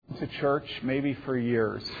to church maybe for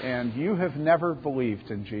years, and you have never believed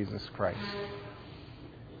in Jesus Christ.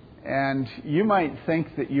 And you might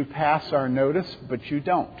think that you pass our notice, but you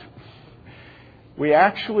don't. We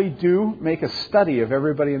actually do make a study of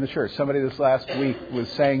everybody in the church. Somebody this last week was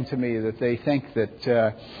saying to me that they think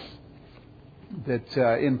that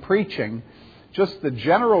in preaching, just the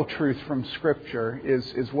general truth from Scripture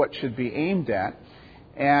is what should be aimed at,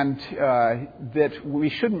 and that we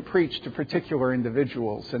shouldn't preach to particular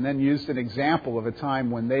individuals, and then used an example of a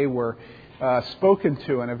time when they were spoken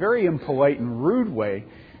to in a very impolite and rude way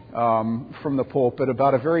from the pulpit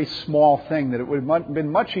about a very small thing, that it would have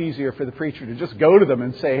been much easier for the preacher to just go to them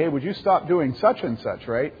and say, hey, would you stop doing such and such,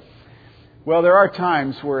 right? Well, there are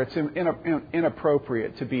times where it's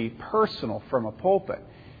inappropriate to be personal from a pulpit,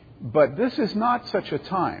 but this is not such a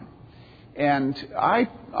time. And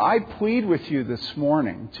I plead with you this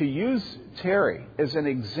morning to use Terry as an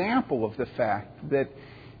example of the fact that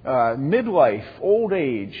midlife, old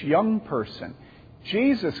age, young person,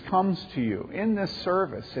 Jesus comes to you in this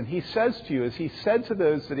service, and He says to you, as He said to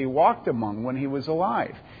those that He walked among when He was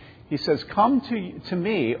alive, He says, come to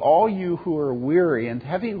me, all you who are weary and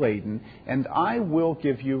heavy laden, and I will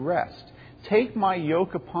give you rest. Take my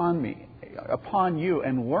yoke upon you,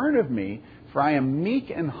 and learn of me, for I am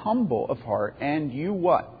meek and humble of heart, and you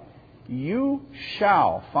what? You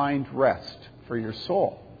shall find rest for your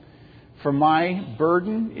soul. For my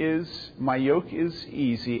yoke is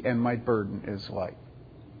easy and my burden is light.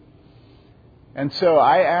 And so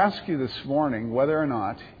I ask you this morning whether or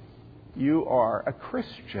not you are a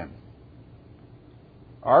Christian.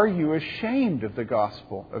 Are you ashamed of the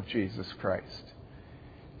gospel of Jesus Christ?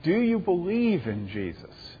 Do you believe in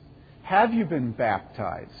Jesus? Have you been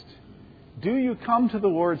baptized? Do you come to the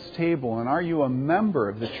Lord's table, and are you a member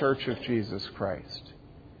of the Church of Jesus Christ?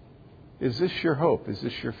 Is this your hope? Is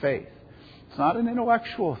this your faith? It's not an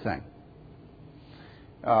intellectual thing.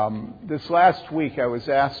 This last week I was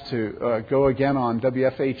asked to go again on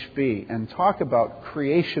WFHB and talk about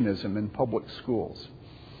creationism in public schools.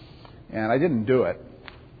 And I didn't do it.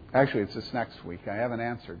 Actually, it's this next week. I haven't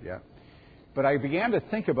answered yet. But I began to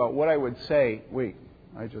think about what I would say. Wait,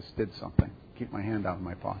 I just did something. Keep my hand out of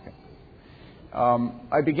my pocket.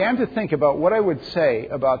 I began to think about what I would say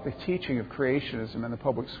about the teaching of creationism in the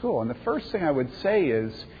public school. And the first thing I would say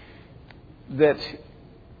is that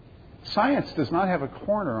science does not have a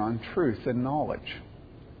corner on truth and knowledge.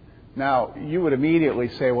 Now, you would immediately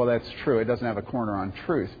say, well, that's true. It doesn't have a corner on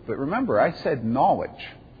truth. But remember, I said knowledge.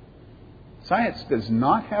 Science does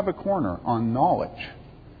not have a corner on knowledge.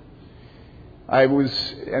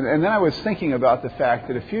 And then I was thinking about the fact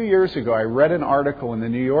that a few years ago I read an article in the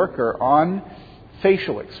New Yorker on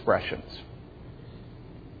facial expressions.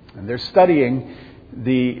 And they're studying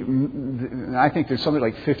I think there's something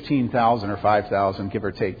like 15,000 or 5,000, give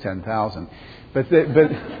or take 10,000. But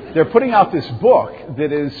they're putting out this book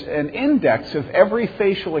that is an index of every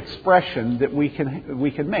facial expression that we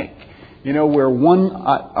can make. You know, where one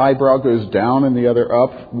eyebrow goes down and the other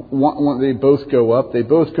up. They both go up. They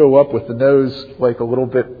both go up with the nose like a little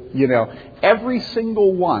bit, you know. Every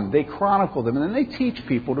single one, they chronicle them, and then they teach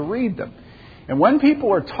people to read them. And when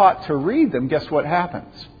people are taught to read them, guess what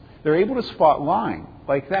happens? They're able to spot lying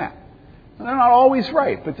like that. And they're not always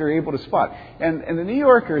right, but they're able to spot. And the New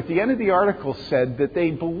Yorker, at the end of the article, said that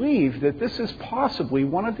they believe that this is possibly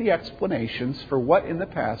one of the explanations for what in the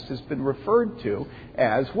past has been referred to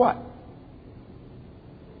as what?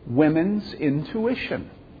 Women's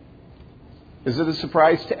intuition. Is it a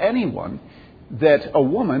surprise to anyone that a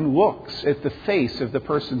woman looks at the face of the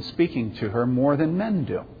person speaking to her more than men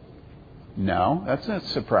do? No, that's not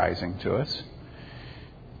surprising to us.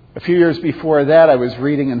 A few years before that, I was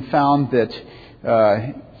reading and found that,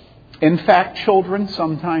 in fact, children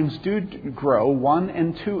sometimes do grow 1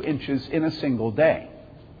 and 2 inches in a single day.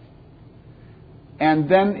 And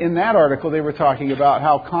then in that article, they were talking about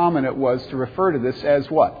how common it was to refer to this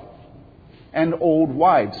as what? An old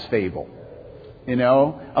wives' fable. You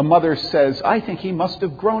know, a mother says, I think he must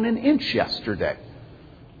have grown an inch yesterday.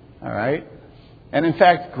 All right? And in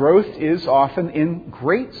fact, growth is often in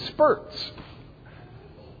great spurts.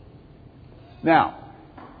 Now,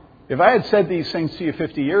 if I had said these things to you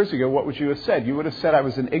 50 years ago, what would you have said? You would have said I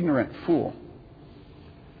was an ignorant fool.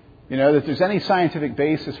 You know, that there's any scientific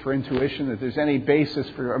basis for intuition, that there's any basis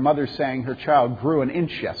for a mother saying her child grew an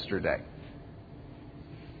inch yesterday.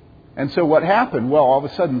 And so what happened? Well, all of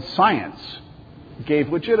a sudden, science gave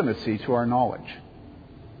legitimacy to our knowledge.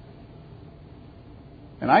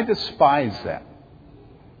 And I despise that.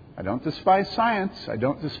 I don't despise science. I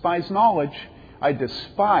don't despise knowledge. I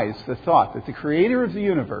despise the thought that the Creator of the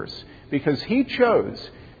universe, because He chose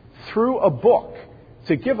through a book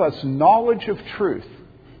to give us knowledge of truth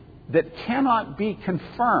that cannot be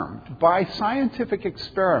confirmed by scientific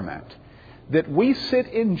experiment, that we sit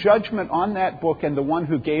in judgment on that book and the one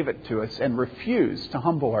who gave it to us and refuse to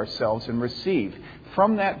humble ourselves and receive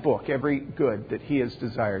from that book every good that He has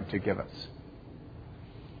desired to give us.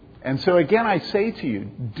 And so again, I say to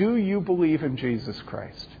you, do you believe in Jesus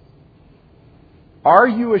Christ? Are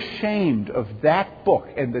you ashamed of that book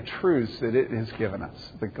and the truths that it has given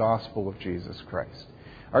us, the gospel of Jesus Christ?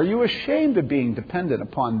 Are you ashamed of being dependent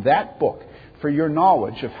upon that book for your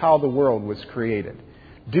knowledge of how the world was created?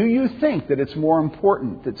 Do you think that it's more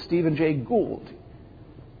important that Stephen Jay Gould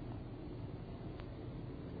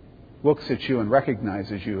looks at you and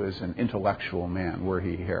recognizes you as an intellectual man were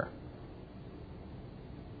he here?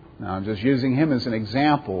 Now, I'm just using him as an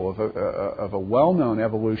example of a well-known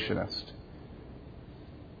evolutionist.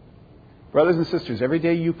 Brothers and sisters, every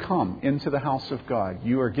day you come into the house of God,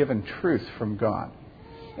 you are given truth from God.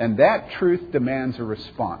 And that truth demands a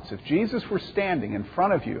response. If Jesus were standing in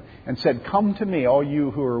front of you and said, "Come to me, all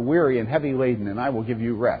you who are weary and heavy laden, and I will give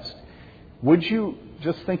you rest," would you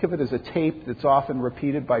just think of it as a tape that's often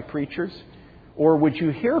repeated by preachers? Or would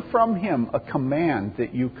you hear from Him a command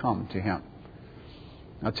that you come to Him?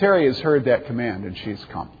 Now, Terry has heard that command, and she's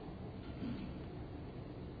come.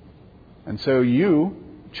 And so you,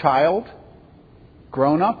 child,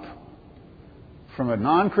 grown up, from a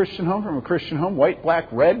non-Christian home, from a Christian home, white, black,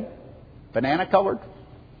 red, banana-colored,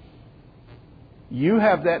 you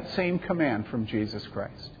have that same command from Jesus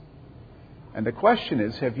Christ. And the question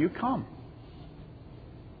is, have you come?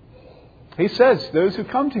 He says, those who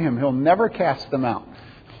come to Him, He'll never cast them out.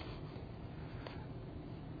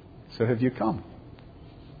 So have you come?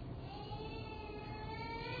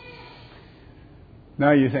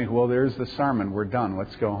 Now you think, well, there's the sermon. We're done.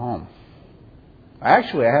 Let's go home.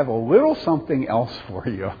 Actually, I have a little something else for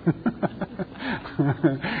you.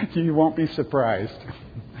 You won't be surprised.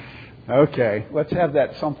 Okay, let's have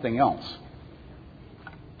that something else.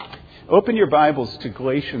 Open your Bibles to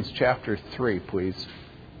Galatians chapter 3, please.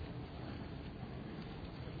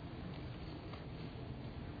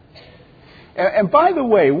 And by the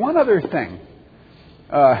way, one other thing,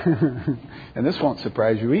 and this won't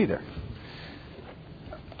surprise you either.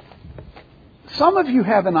 Some of you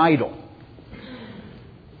have an idol.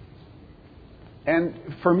 And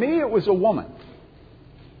for me, it was a woman.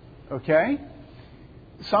 Okay?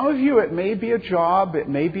 Some of you, it may be a job, it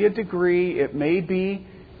may be a degree, it may be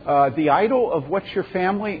the idol of what your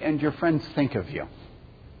family and your friends think of you.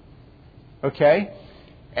 Okay?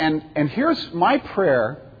 And here's my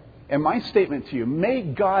prayer and my statement to you. May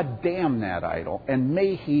God damn that idol, and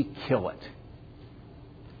may He kill it.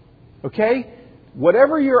 Okay?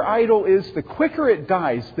 Whatever your idol is, the quicker it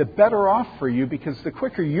dies, the better off for you, because the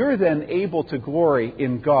quicker you're then able to glory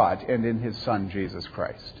in God and in His Son, Jesus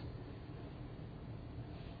Christ.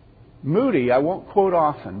 Moody, I won't quote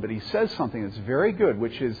often, but he says something that's very good,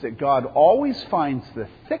 which is that God always finds the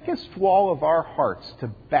thickest wall of our hearts to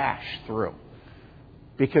bash through.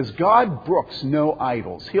 Because God brooks no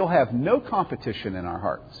idols. He'll have no competition in our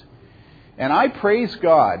hearts. And I praise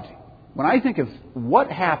God. When I think of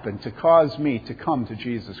what happened to cause me to come to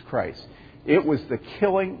Jesus Christ, it was the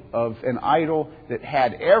killing of an idol that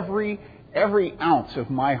had every ounce of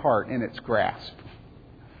my heart in its grasp.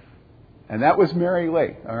 And that was Mary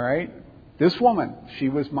Lee, all right? This woman, she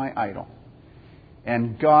was my idol.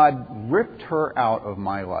 And God ripped her out of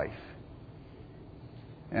my life.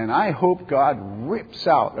 And I hope God rips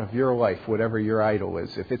out of your life whatever your idol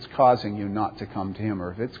is, if it's causing you not to come to Him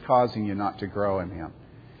or if it's causing you not to grow in Him.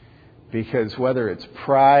 Because whether it's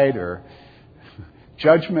pride or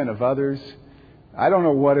judgment of others, I don't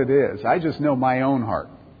know what it is. I just know my own heart.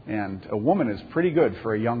 And a woman is pretty good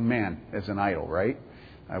for a young man as an idol, right?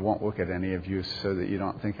 I won't look at any of you so that you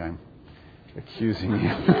don't think I'm accusing you.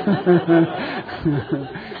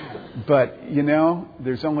 But, you know,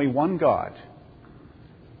 there's only one God.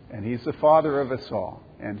 And He's the Father of us all.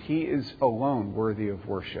 And He is alone worthy of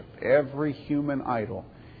worship. Every human idol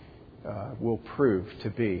will prove to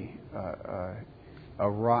be a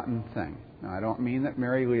rotten thing. Now, I don't mean that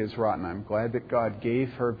Mary Lee is rotten. I'm glad that God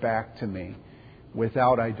gave her back to me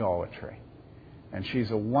without idolatry. And she's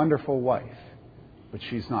a wonderful wife, but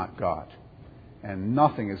she's not God. And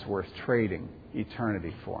nothing is worth trading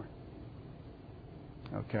eternity for.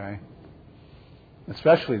 Okay?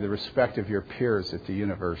 Especially the respect of your peers at the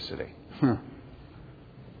university.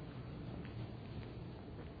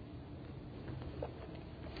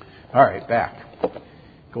 All right, back.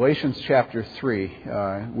 Galatians chapter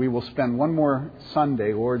 3. We will spend one more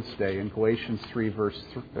Sunday, Lord's Day, in Galatians 3, verse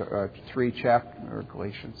 3, or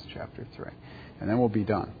Galatians chapter 3. And then we'll be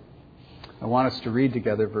done. I want us to read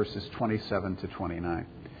together verses 27 to 29.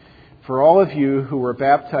 For all of you who were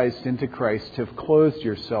baptized into Christ have clothed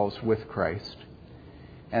yourselves with Christ.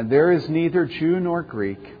 And there is neither Jew nor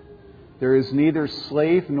Greek, there is neither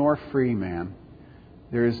slave nor free man,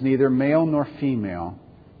 there is neither male nor female,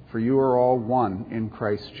 for you are all one in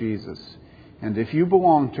Christ Jesus. And if you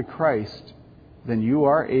belong to Christ, then you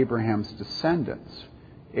are Abraham's descendants,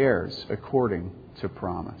 heirs according to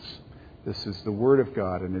promise. This is the Word of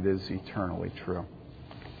God, and it is eternally true.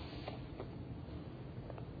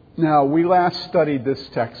 Now, we last studied this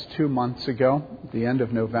text 2 months ago, at the end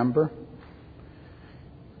of November.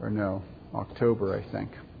 October, I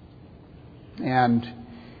think. And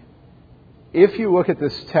if you look at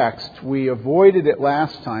this text, we avoided it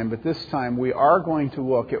last time, but this time we are going to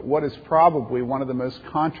look at what is probably one of the most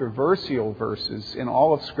controversial verses in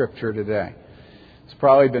all of Scripture today. There's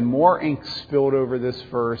probably been more ink spilled over this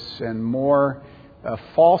verse and more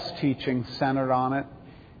false teaching centered on it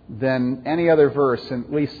than any other verse,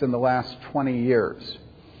 at least in the last 20 years.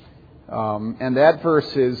 And that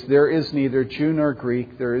verse is, there is neither Jew nor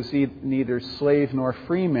Greek, there is neither slave nor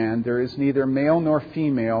free man, there is neither male nor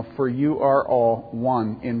female, for you are all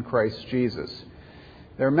one in Christ Jesus.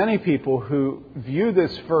 There are many people who view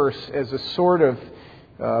this verse as a sort of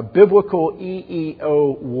biblical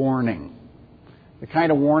EEO warning. The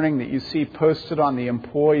kind of warning that you see posted on the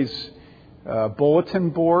employee's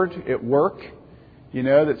bulletin board at work,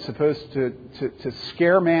 that's supposed to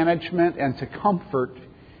scare management and to comfort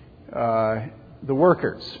the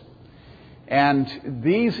workers. And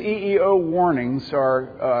these EEO warnings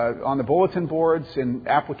are on the bulletin boards in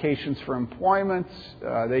applications for employment.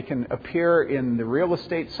 They can appear in the real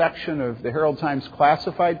estate section of the Herald Times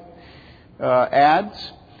classified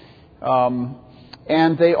ads.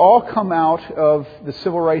 And they all come out of the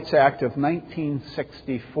Civil Rights Act of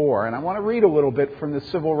 1964. And I want to read a little bit from the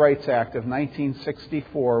Civil Rights Act of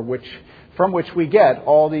 1964, from which we get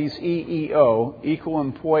all these EEO, Equal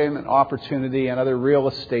Employment Opportunity, and other real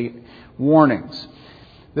estate warnings.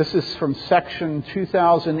 This is from Section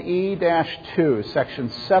 2000E-2,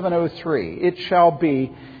 Section 703. It shall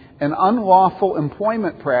be an unlawful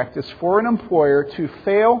employment practice for an employer to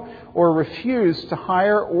fail or refuse to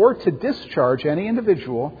hire or to discharge any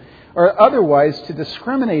individual, or otherwise to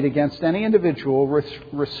discriminate against any individual with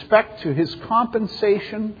respect to his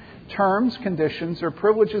compensation, terms, conditions, or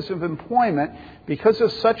privileges of employment because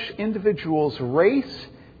of such individual's race,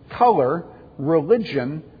 color,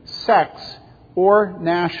 religion, sex, or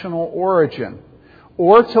national origin,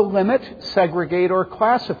 or to limit, segregate, or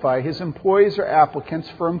classify his employees or applicants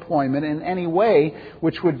for employment in any way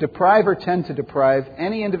which would deprive or tend to deprive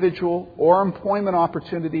any individual or employment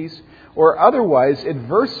opportunities, or otherwise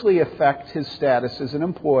adversely affect his status as an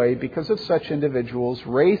employee because of such individual's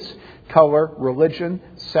race, color, religion,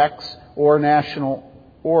 sex, or national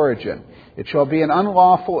origin. It shall be an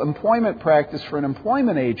unlawful employment practice for an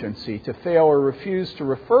employment agency to fail or refuse to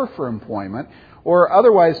refer for employment, or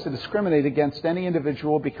otherwise to discriminate against any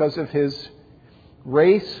individual because of his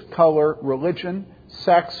race, color, religion,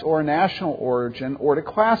 sex, or national origin, or to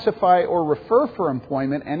classify or refer for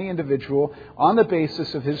employment any individual on the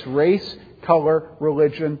basis of his race, color,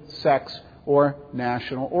 religion, sex, or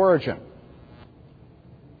national origin.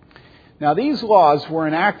 Now, these laws were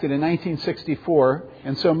enacted in 1964,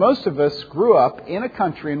 and so most of us grew up in a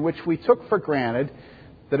country in which we took for granted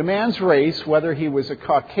that a man's race, whether he was a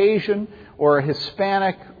Caucasian or a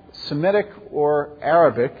Hispanic, Semitic, or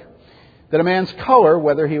Arabic, that a man's color,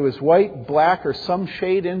 whether he was white, black, or some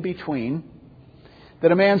shade in between,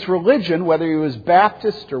 that a man's religion, whether he was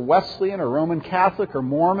Baptist or Wesleyan or Roman Catholic or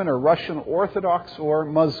Mormon or Russian Orthodox or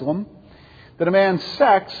Muslim, that a man's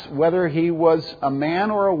sex, whether he was a man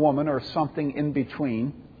or a woman or something in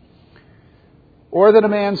between, or that a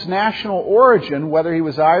man's national origin, whether he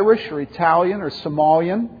was Irish or Italian or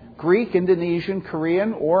Somalian, Greek, Indonesian,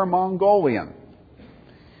 Korean, or Mongolian,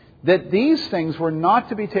 that these things were not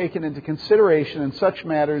to be taken into consideration in such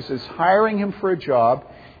matters as hiring him for a job,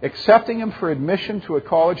 accepting him for admission to a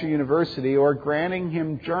college or university, or granting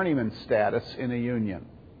him journeyman status in a union.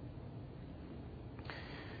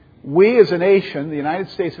 We as a nation, the United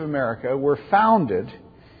States of America, were founded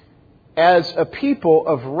as a people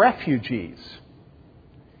of refugees.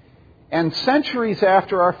 And centuries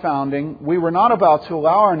after our founding, we were not about to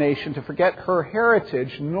allow our nation to forget her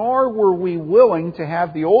heritage, nor were we willing to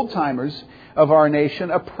have the old-timers of our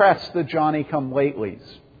nation oppress the Johnny-come-latelys.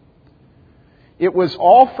 It was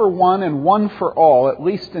all for one and one for all, at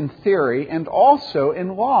least in theory, and also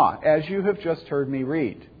in law, as you have just heard me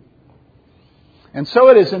read. And so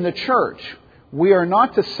it is in the church. we are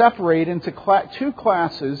not to separate into two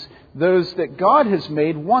classes those that God has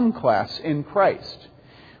made one class in Christ.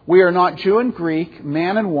 We are not Jew and Greek,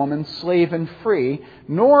 man and woman, slave and free,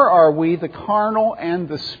 nor are we the carnal and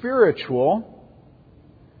the spiritual,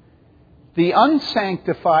 the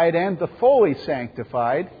unsanctified and the fully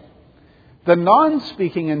sanctified, the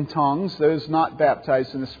non-speaking in tongues, those not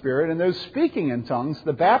baptized in the Spirit, and those speaking in tongues,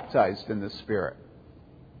 the baptized in the Spirit.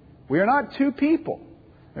 We are not two people.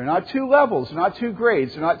 They're not two levels. They're not two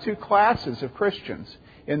grades. They're not two classes of Christians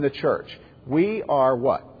in the church. We are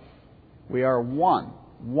what? We are one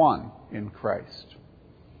in Christ.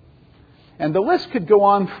 And the list could go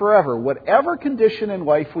on forever. Whatever condition in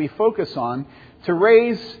life we focus on to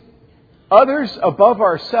raise others above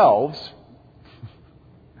ourselves,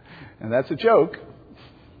 and that's a joke,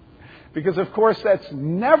 because of course that's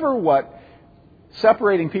never what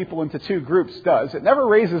separating people into two groups does. It never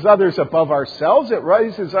raises others above ourselves. It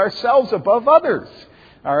raises ourselves above others.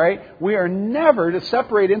 All right? We are never to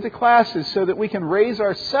separate into classes so that we can raise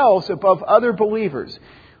ourselves above other believers.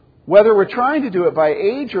 Whether we're trying to do it by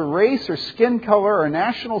age or race or skin color or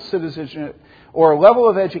national citizenship or level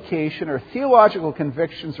of education or theological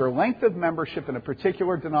convictions or length of membership in a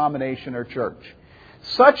particular denomination or church.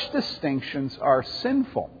 Such distinctions are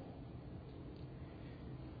sinful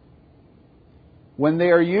when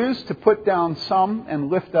they are used to put down some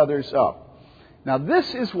and lift others up. Now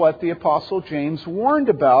this is what the Apostle James warned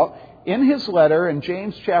about in his letter in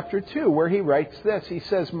James chapter 2, where he writes this. He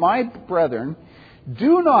says, "My brethren,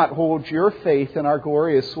 do not hold your faith in our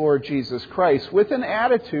glorious Lord Jesus Christ with an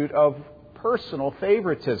attitude of personal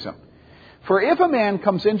favoritism. For if a man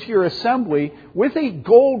comes into your assembly with a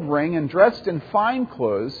gold ring and dressed in fine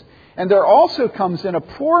clothes, and there also comes in a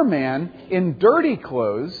poor man in dirty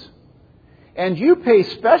clothes, and you pay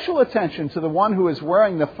special attention to the one who is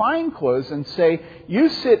wearing the fine clothes and say, 'You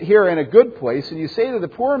sit here in a good place,' and you say to the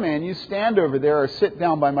poor man, 'You stand over there or sit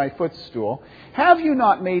down by my footstool,' have you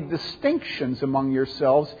not made distinctions among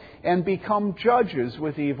yourselves and become judges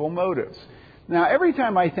with evil motives?" Now, every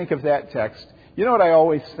time I think of that text, you know what I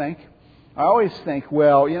always think? I always think,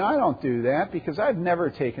 well, I don't do that because I've never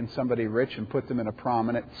taken somebody rich and put them in a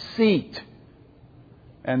prominent seat.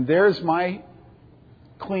 And there's my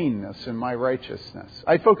cleanness and my righteousness.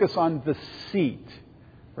 I focus on the seat,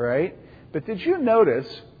 right? But did you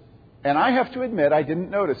notice, and I have to admit I didn't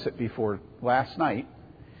notice it before last night,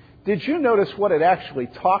 did you notice what it actually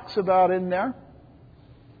talks about in there?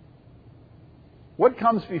 What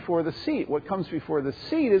comes before the seat? What comes before the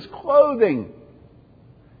seat is clothing.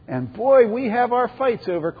 And boy, we have our fights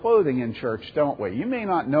over clothing in church, don't we? You may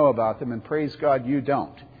not know about them, and praise God you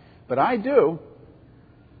don't. But I do.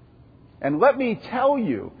 And let me tell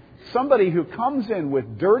you, somebody who comes in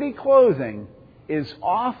with dirty clothing is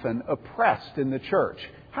often oppressed in the church.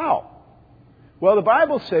 How? Well, the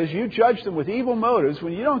Bible says you judge them with evil motives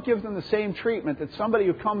when you don't give them the same treatment that somebody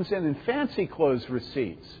who comes in fancy clothes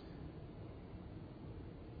receives.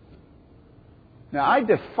 Now, I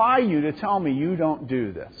defy you to tell me you don't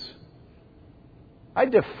do this. I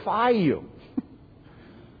defy you.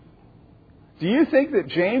 Do you think that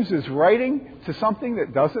James is writing to something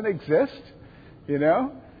that doesn't exist?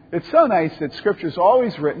 It's so nice that Scripture's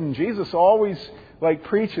always written. Jesus always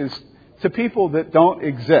preaches to people that don't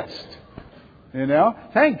exist.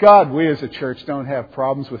 Thank God we as a church don't have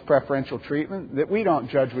problems with preferential treatment, that we don't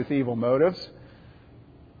judge with evil motives.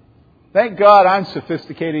 Thank God I'm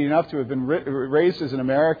sophisticated enough to have been raised as an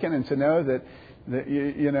American and to know that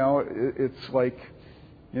it's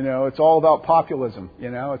it's all about populism.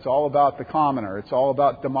 It's all about the commoner. It's all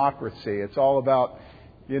about democracy. It's all about,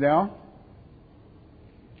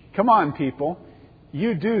 Come on, people.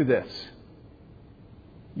 You do this.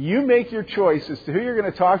 You make your choice as to who you're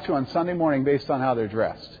going to talk to on Sunday morning based on how they're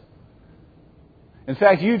dressed. In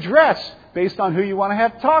fact, you dress based on who you want to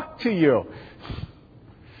have talk to you.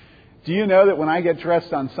 Do you know that when I get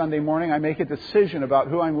dressed on Sunday morning, I make a decision about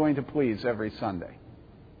who I'm going to please every Sunday?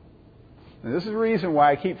 And this is the reason why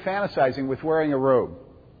I keep fantasizing with wearing a robe.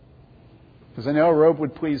 Because I know a robe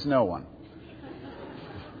would please no one.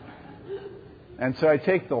 And so I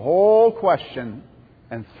take the whole question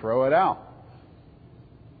and throw it out.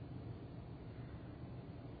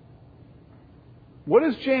 What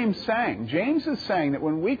is James saying? James is saying that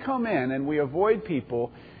when we come in and we avoid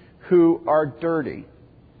people who are dirty,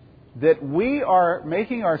 that we are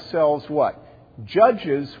making ourselves what?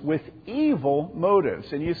 Judges with evil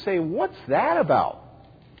motives. And you say, what's that about?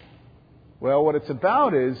 Well, what it's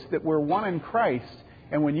about is that we're one in Christ.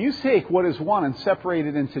 And when you take what is one and separate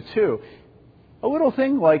it into two, a little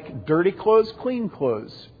thing like dirty clothes, clean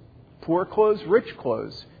clothes, poor clothes, rich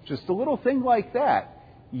clothes, just a little thing like that,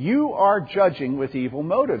 you are judging with evil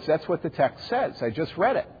motives. That's what the text says. I just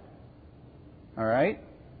read it. All right?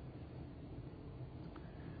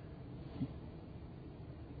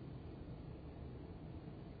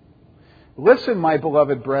 Listen, my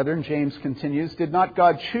beloved brethren, James continues, did not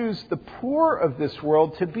God choose the poor of this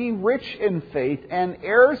world to be rich in faith and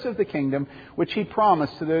heirs of the kingdom which He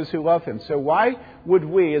promised to those who love Him? So why would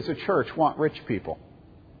we as a church want rich people?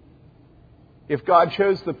 If God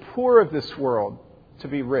chose the poor of this world to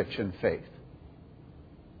be rich in faith?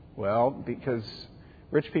 Well, because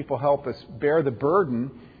rich people help us bear the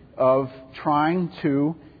burden of trying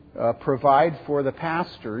to provide for the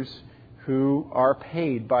pastors who are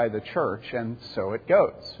paid by the church, and so it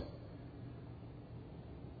goes.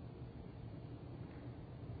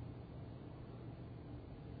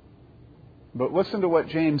 But listen to what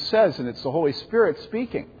James says, and it's the Holy Spirit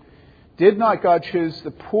speaking. Did not God choose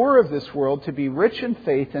the poor of this world to be rich in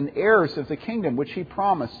faith and heirs of the kingdom which He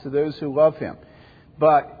promised to those who love Him?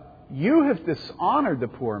 But you have dishonored the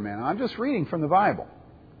poor man. I'm just reading from the Bible.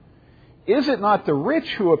 Is it not the rich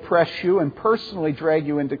who oppress you and personally drag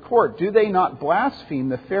you into court? Do they not blaspheme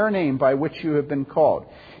the fair name by which you have been called?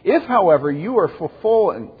 If, however, you are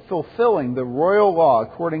fulfilling the royal law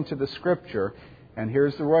according to the Scripture, and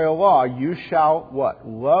here's the royal law, you shall what?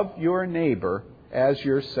 Love your neighbor as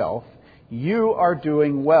yourself. You are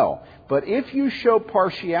doing well. But if you show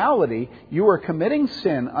partiality, you are committing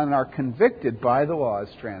sin and are convicted by the law as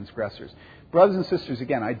transgressors. Brothers and sisters,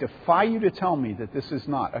 again, I defy you to tell me that this is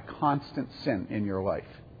not a constant sin in your life.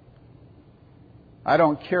 I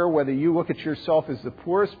don't care whether you look at yourself as the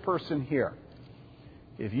poorest person here.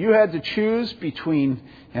 If you had to choose between,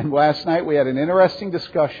 and last night we had an interesting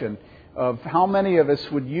discussion of how many of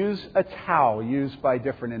us would use a towel used by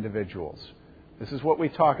different individuals. This is what we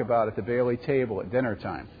talk about at the Bailey table at dinner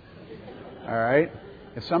time. All right?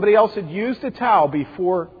 If somebody else had used a towel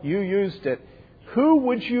before you used it, who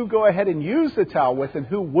would you go ahead and use the towel with, and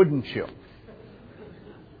who wouldn't you?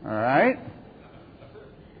 All right?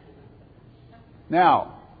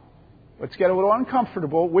 Now, let's get a little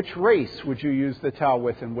uncomfortable. Which race would you use the towel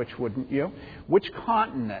with, and which wouldn't you? Which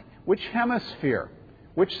continent? Which hemisphere?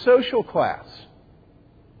 Which social class?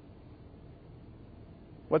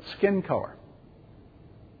 What skin color?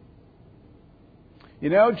 You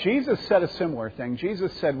know, Jesus said a similar thing.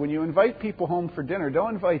 Jesus said, when you invite people home for dinner,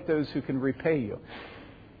 don't invite those who can repay you.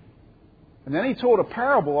 And then He told a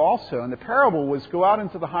parable also, and the parable was go out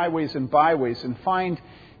into the highways and byways and find,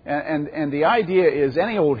 and the idea is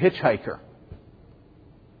any old hitchhiker.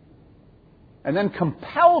 And then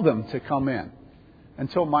compel them to come in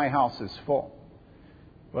until my house is full.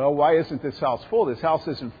 Well, why isn't this house full? This house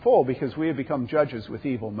isn't full because we have become judges with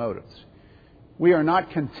evil motives. We are not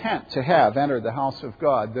content to have entered the house of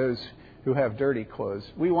God those who have dirty clothes.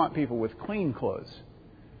 We want people with clean clothes.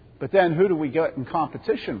 But then who do we get in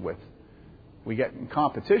competition with? We get in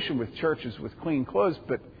competition with churches with clean clothes,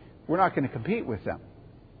 but we're not going to compete with them.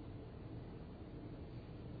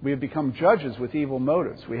 We have become judges with evil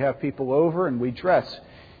motives. We have people over and we dress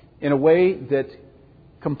in a way that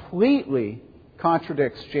completely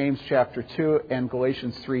contradicts James chapter 2 and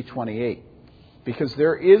Galatians 3:28. Because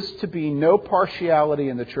there is to be no partiality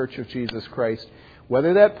in the Church of Jesus Christ,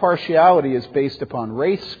 whether that partiality is based upon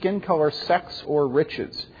race, skin color, sex, or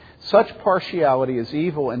riches. Such partiality is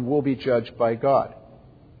evil and will be judged by God.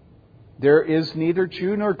 There is neither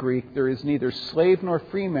Jew nor Greek, there is neither slave nor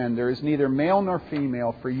free man, there is neither male nor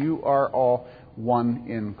female, for you are all one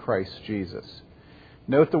in Christ Jesus.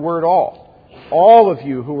 Note the word all. All of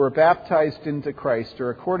you who were baptized into Christ are,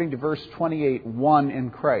 according to verse 28, one in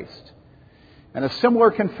Christ. And a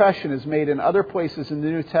similar confession is made in other places in the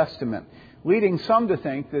New Testament, leading some to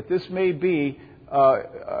think that this may be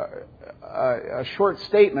a short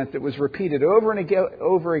statement that was repeated over and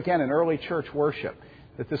over again in early church worship,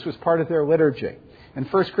 that this was part of their liturgy. In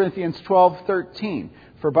 1 Corinthians 12:13,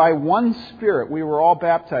 for by one Spirit we were all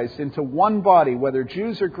baptized into one body, whether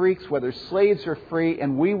Jews or Greeks, whether slaves or free,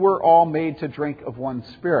 and we were all made to drink of one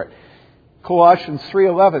Spirit. Colossians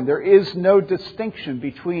 3:11, there is no distinction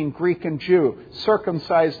between Greek and Jew,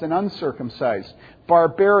 circumcised and uncircumcised,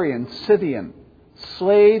 barbarian, Scythian,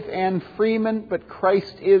 slave and freeman, but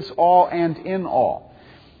Christ is all and in all.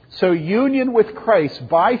 So union with Christ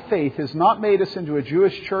by faith has not made us into a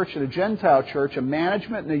Jewish church and a Gentile church, a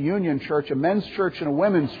management and a union church, a men's church and a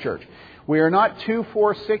women's church. We are not 2,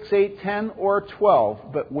 4, 6, 8, 10, or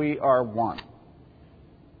 12, but we are one.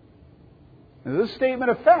 Now, this is a statement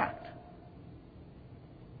of fact.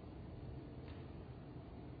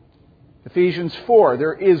 Ephesians 4,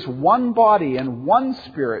 there is one body and one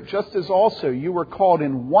Spirit, just as also you were called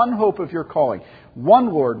in one hope of your calling.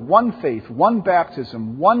 One Lord, one faith, one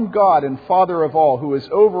baptism, one God and Father of all, who is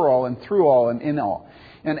over all and through all and in all.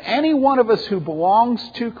 And any one of us who belongs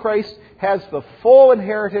to Christ has the full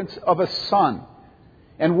inheritance of a son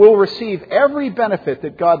and will receive every benefit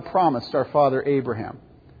that God promised our father Abraham.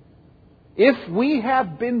 If we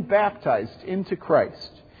have been baptized into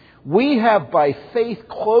Christ, we have by faith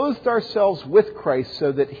clothed ourselves with Christ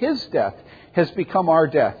so that His death has become our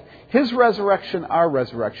death, His resurrection our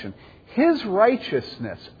resurrection, His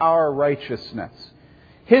righteousness our righteousness,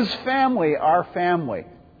 His family our family,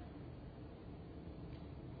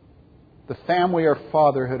 the family or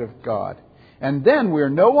fatherhood of God. And then we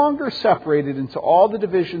are no longer separated into all the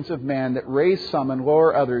divisions of man that raise some and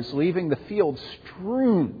lower others, leaving the field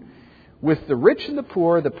strewn with the rich and the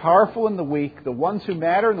poor, the powerful and the weak, the ones who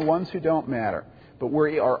matter and the ones who don't matter. But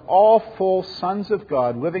we are all full sons of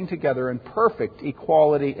God living together in perfect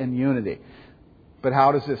equality and unity. But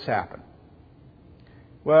how does this happen?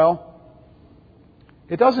 Well,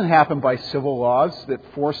 it doesn't happen by civil laws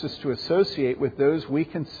that force us to associate with those we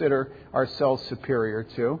consider ourselves superior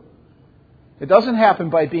to. It doesn't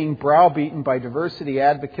happen by being browbeaten by diversity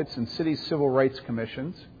advocates and city civil rights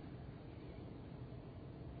commissions.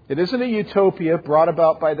 It isn't a utopia brought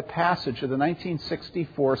about by the passage of the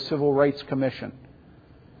 1964 Civil Rights Commission.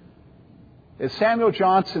 As Samuel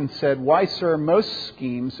Johnson said, "Why, sir, most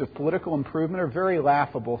schemes of political improvement are very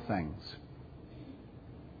laughable things.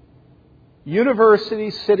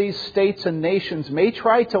 Universities, cities, states, and nations may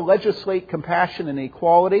try to legislate compassion and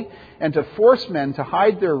equality and to force men to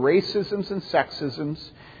hide their racisms and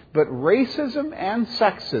sexisms, but racism and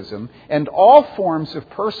sexism and all forms of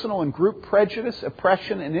personal and group prejudice,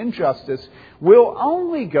 oppression, and injustice will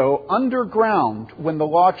only go underground when the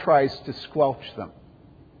law tries to squelch them."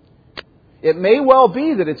 It may well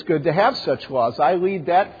be that it's good to have such laws. I leave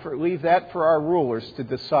that for our rulers to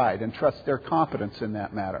decide and trust their competence in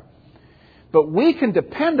that matter. But we can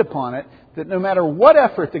depend upon it that no matter what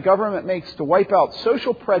effort the government makes to wipe out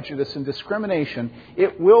social prejudice and discrimination,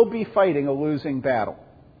 it will be fighting a losing battle.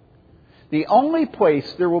 The only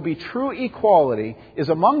place there will be true equality is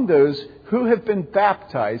among those who have been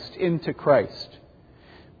baptized into Christ,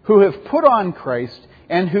 who have put on Christ,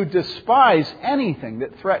 and who despise anything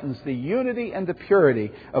that threatens the unity and the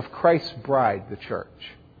purity of Christ's bride, the church.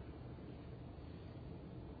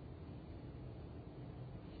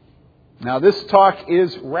 Now, this talk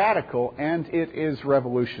is radical and it is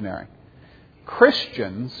revolutionary.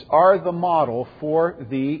 Christians are the model for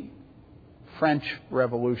the French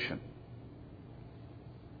Revolution,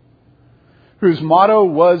 whose motto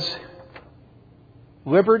was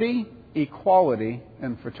liberty, equality,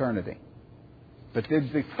 and fraternity. But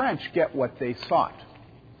did the French get what they sought?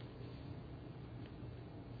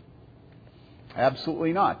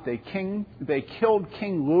 Absolutely not. They killed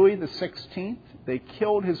King Louis XVI. They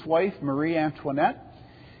killed his wife, Marie Antoinette.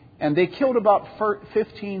 And they killed about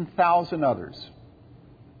 15,000 others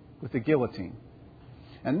with the guillotine.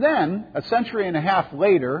 And then, a century and a half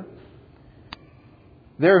later,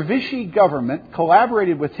 their Vichy government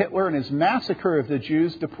collaborated with Hitler in his massacre of the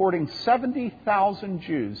Jews, deporting 70,000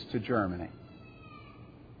 Jews to Germany.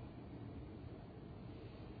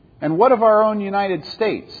 And what of our own United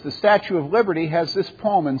States? The Statue of Liberty has this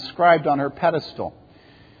poem inscribed on her pedestal.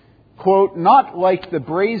 Quote, "Not like the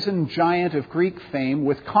brazen giant of Greek fame,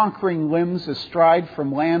 with conquering limbs astride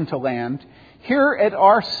from land to land, here at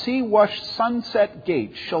our sea-washed sunset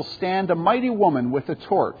gate shall stand a mighty woman with a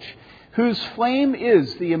torch, whose flame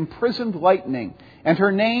is the imprisoned lightning, and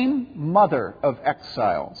her name, Mother of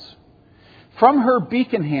Exiles. From her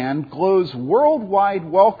beacon hand glows worldwide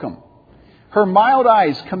welcome. Her mild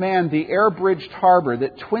eyes command the air-bridged harbor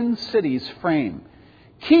that twin cities frame.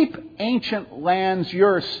 Keep, ancient lands,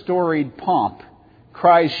 your storied pomp,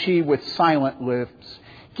 cries she with silent lips.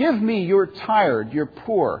 Give me your tired, your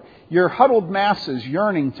poor, your huddled masses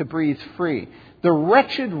yearning to breathe free, the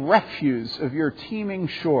wretched refuse of your teeming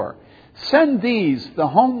shore. Send these, the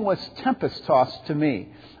homeless tempest-tossed, to me.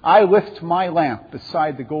 I lift my lamp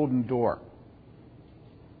beside the golden door."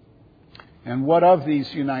 And what of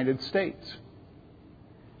these United States?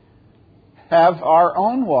 Have our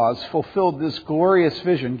own laws fulfilled this glorious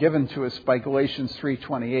vision given to us by Galatians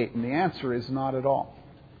 3:28? And the answer is not at all.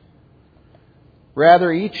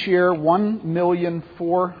 Rather, each year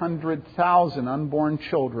 1,400,000 unborn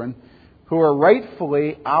children who are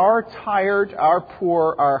rightfully our tired, our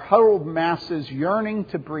poor, our huddled masses yearning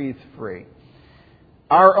to breathe free,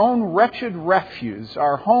 our own wretched refuse,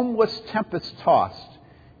 our homeless tempest-tossed,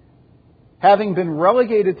 having been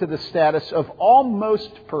relegated to the status of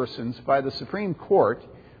almost persons by the Supreme Court,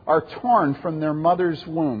 are torn from their mother's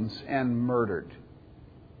wombs and murdered.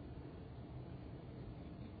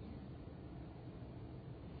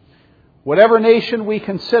 Whatever nation we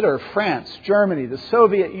consider, France, Germany, the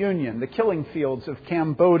Soviet Union, the killing fields of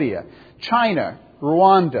Cambodia, China,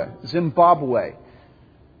 Rwanda, Zimbabwe,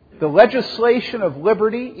 the legislation of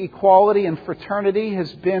liberty, equality, and fraternity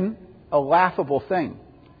has been a laughable thing.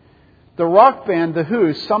 The rock band The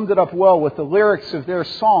Who summed it up well with the lyrics of their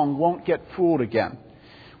song, "Won't Get Fooled Again."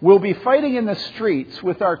 We'll be fighting in the streets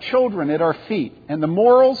with our children at our feet, and the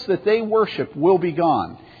morals that they worship will be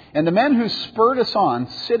gone. And the men who spurred us on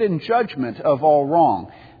sit in judgment of all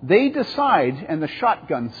wrong. They decide, and the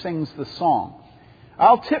shotgun sings the song.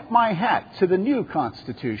 I'll tip my hat to the new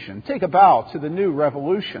Constitution, take a bow to the new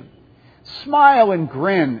revolution. Smile and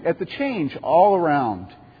grin at the change all around.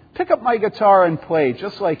 Pick up my guitar and play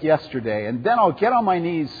just like yesterday, and then I'll get on my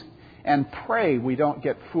knees and pray we don't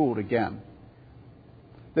get fooled again.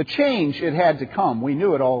 The change, it had to come. We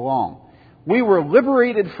knew it all along. We were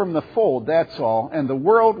liberated from the fold, that's all, and the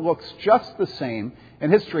world looks just the same,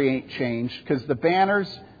 and history ain't changed, because the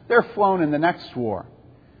banners, they're flown in the next war.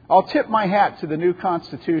 I'll tip my hat to the new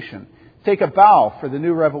Constitution, take a bow for the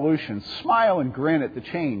new revolution, smile and grin at the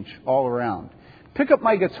change all around. Pick up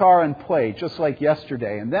my guitar and play just like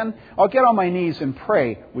yesterday, and then I'll get on my knees and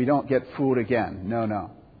pray we don't get fooled again. No.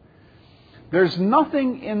 There's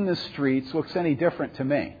nothing in the streets looks any different to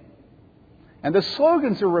me. And the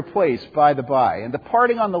slogans are replaced by the by. And the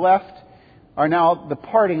parting on the left are now the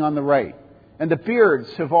parting on the right. And the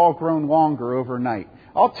beards have all grown longer overnight.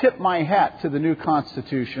 I'll tip my hat to the new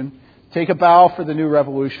Constitution, take a bow for the new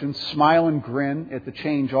revolution, smile and grin at the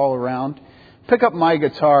change all around, pick up my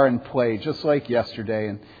guitar and play just like yesterday,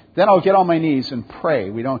 and then I'll get on my knees and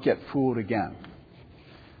pray we don't get fooled again.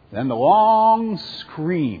 Then the long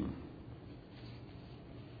scream.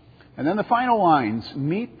 And then the final lines,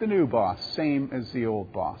 meet the new boss, same as the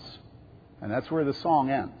old boss. And that's where the song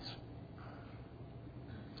ends.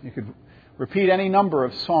 You could repeat any number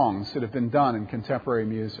of songs that have been done in contemporary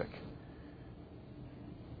music.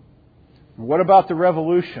 And what about the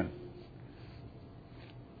revolution?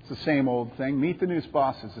 It's the same old thing. Meet the new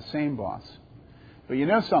boss is the same boss. But you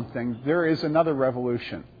know something? There is another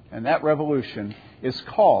revolution. And that revolution is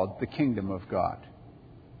called the Kingdom of God.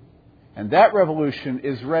 And that revolution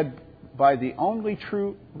is led by the only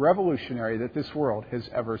true revolutionary that this world has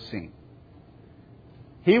ever seen.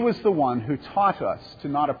 He was the one who taught us to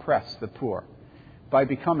not oppress the poor by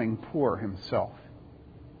becoming poor himself.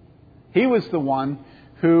 He was the one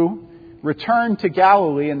who returned to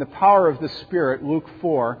Galilee in the power of the Spirit, Luke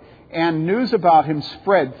 4, and news about him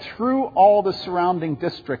spread through all the surrounding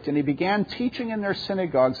district, and he began teaching in their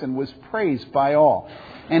synagogues and was praised by all.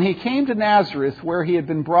 And he came to Nazareth where he had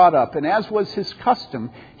been brought up, and as was his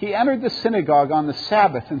custom, he entered the synagogue on the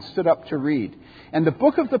Sabbath and stood up to read. And the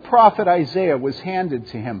book of the prophet Isaiah was handed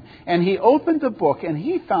to him. And he opened the book, and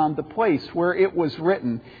he found the place where it was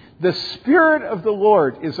written, "The Spirit of the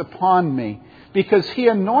Lord is upon me, because he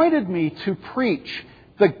anointed me to preach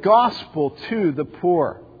the gospel to the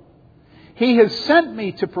poor. He has sent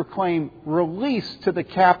me to proclaim release to the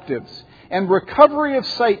captives and recovery of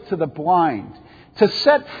sight to the blind, to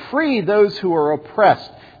set free those who are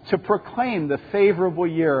oppressed, to proclaim the favorable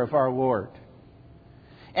year of our Lord."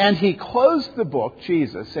 And he closed the book,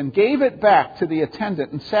 Jesus, and gave it back to the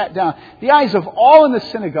attendant and sat down. The eyes of all in the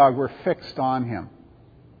synagogue were fixed on him.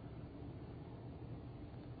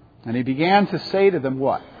 And he began to say to them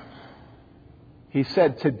what? He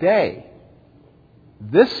said, "Today,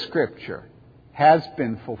 this scripture has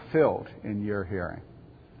been fulfilled in your hearing."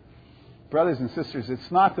 Brothers and sisters, it's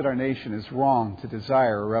not that our nation is wrong to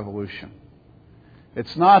desire a revolution.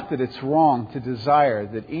 It's not that it's wrong to desire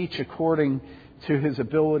that each according to his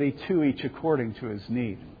ability, to each according to his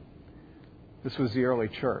need. This was the early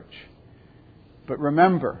church. But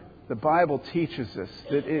remember, the Bible teaches us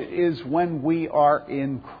that it is when we are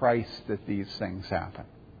in Christ that these things happen.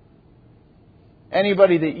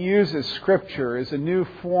 Anybody that uses Scripture as a new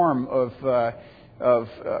form of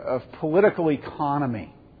political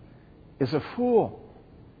economy is a fool,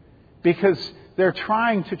 because they're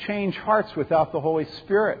trying to change hearts without the Holy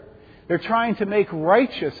Spirit. They're trying to make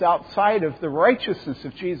righteous outside of the righteousness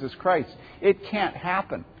of Jesus Christ. It can't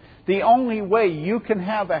happen. The only way you can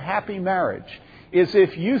have a happy marriage is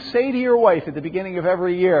if you say to your wife at the beginning of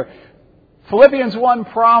every year, Philippians 1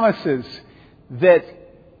 promises that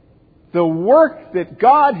the work that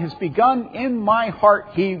God has begun in my heart,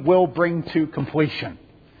 He will bring to completion.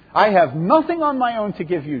 I have nothing on my own to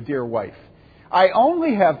give you, dear wife. I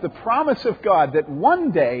only have the promise of God that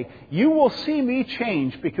one day you will see me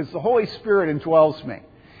change because the Holy Spirit indwells me.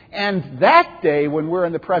 And that day, when we're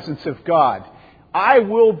in the presence of God, I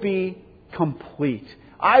will be complete.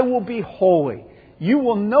 I will be holy. You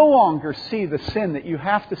will no longer see the sin that you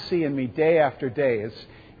have to see in me day after day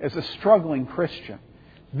as a struggling Christian.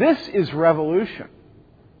 This is revolution.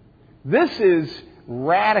 This is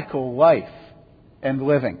radical life and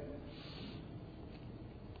living.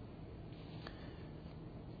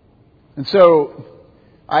 And so,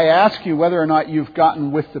 I ask you whether or not you've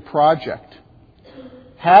gotten with the project.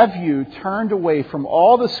 Have you turned away from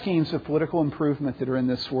all the schemes of political improvement that are in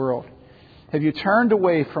this world? Have you turned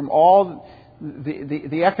away from all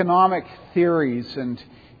the economic theories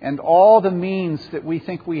and all the means that we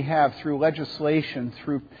think we have through legislation,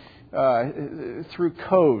 through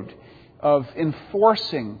code, of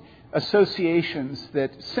enforcing associations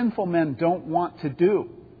that sinful men don't want to do?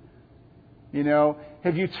 You know,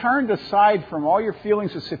 have you turned aside from all your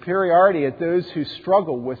feelings of superiority at those who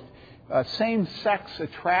struggle with same-sex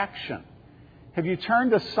attraction? Have you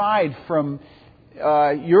turned aside from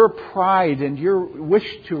your pride and your wish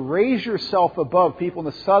to raise yourself above people in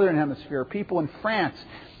the southern hemisphere, people in France,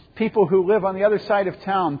 people who live on the other side of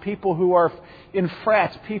town, people who are in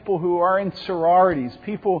frats, people who are in sororities,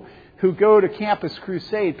 people who go to Campus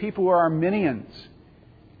Crusade, people who are Arminians?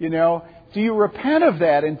 You know, do you repent of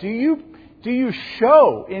that, and do you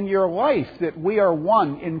show in your life that we are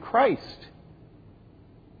one in Christ?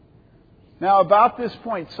 Now, about this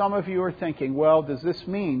point, some of you are thinking, well, does this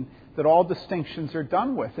mean that all distinctions are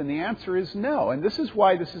done with? And the answer is no. And this is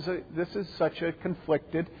why this is such a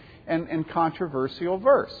conflicted and controversial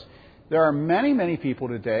verse. There are many, many people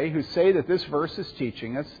today who say that this verse is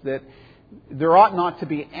teaching us that there ought not to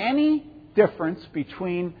be any difference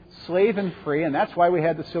between slave and free, and that's why we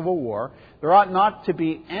had the Civil War. There ought not to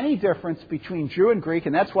be any difference between Jew and Greek,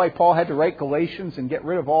 and that's why Paul had to write Galatians and get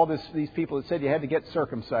rid of all these people that said you had to get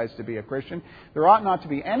circumcised to be a Christian. There ought not to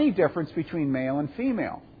be any difference between male and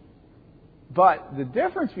female. But the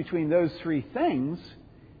difference between those three things,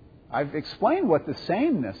 I've explained what the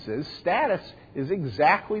sameness is. Status is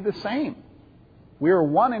exactly the same. We are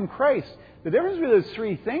one in Christ. The difference between those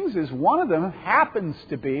three things is one of them happens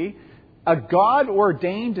to be a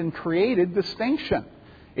God-ordained and created distinction.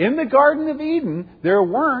 In the Garden of Eden, there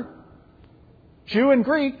weren't Jew and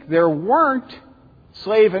Greek, there weren't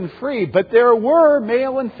slave and free, but there were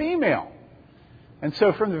male and female. And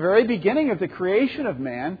so from the very beginning of the creation of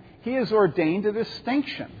man, He has ordained a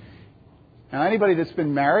distinction. Now, anybody that's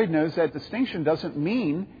been married knows that distinction doesn't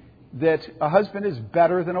mean that a husband is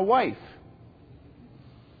better than a wife.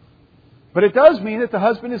 But it does mean that the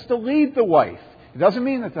husband is to lead the wife. It doesn't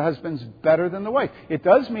mean that the husband's better than the wife. It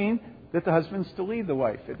does mean that the husband's to lead the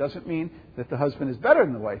wife. It doesn't mean that the husband is better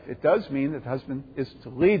than the wife. It does mean that the husband is to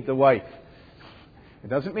lead the wife. It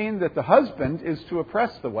doesn't mean that the husband is to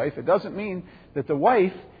oppress the wife. It doesn't mean that the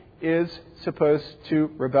wife is supposed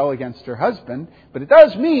to rebel against her husband. But it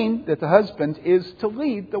does mean that the husband is to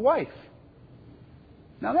lead the wife.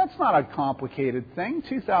 Now, that's not a complicated thing.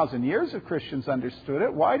 2,000 years of Christians understood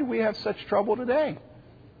it. Why do we have such trouble today?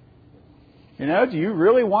 You know, do you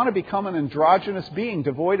really want to become an androgynous being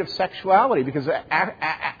devoid of sexuality? Because,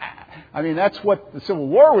 I mean, that's what the Civil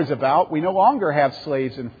War was about. We no longer have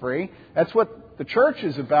slaves and free. That's what the church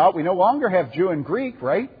is about. We no longer have Jew and Greek,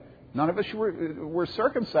 right? None of us were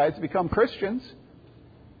circumcised to become Christians.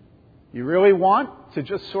 You really want to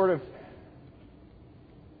just sort of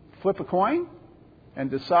flip a coin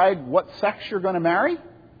and decide what sex you're going to marry?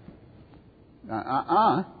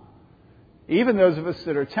 Even those of us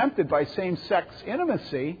that are tempted by same-sex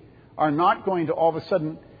intimacy are not going to all of a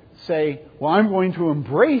sudden say, well, I'm going to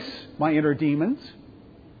embrace my inner demons.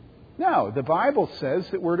 No, the Bible says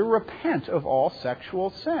that we're to repent of all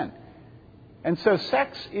sexual sin. And so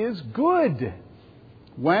sex is good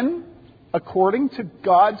when according to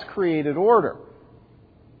God's created order.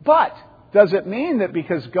 But does it mean that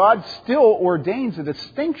because God still ordains a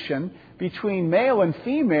distinction between male and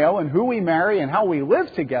female and who we marry and how we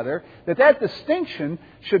live together, that distinction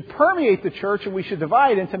should permeate the church and we should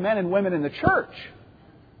divide into men and women in the church?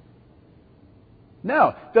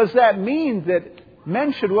 No. Does that mean that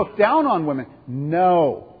men should look down on women?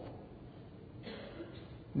 No.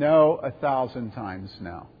 No, 1,000 times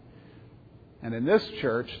no. And in this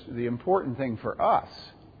church, the important thing for us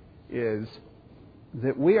is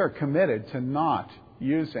that we are committed to not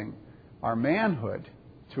using our manhood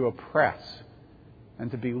to oppress and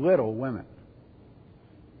to belittle women.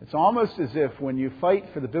 It's almost as if when you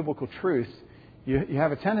fight for the biblical truth, you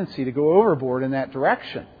have a tendency to go overboard in that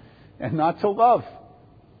direction and not to love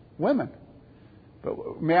women.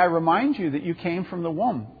 But may I remind you that you came from the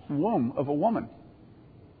womb of a woman.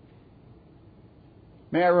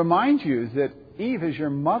 May I remind you that Eve is your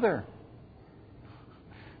mother.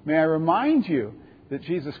 May I remind you that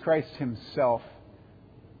Jesus Christ himself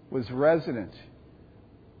was resident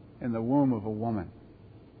in the womb of a woman.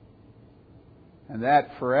 And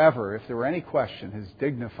that forever, if there were any question, has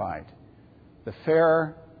dignified the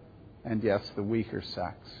fairer and, yes, the weaker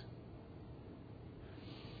sex.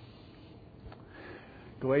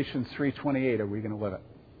 Galatians 3:28, are we going to live it?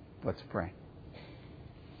 Let's pray.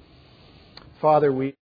 Father, we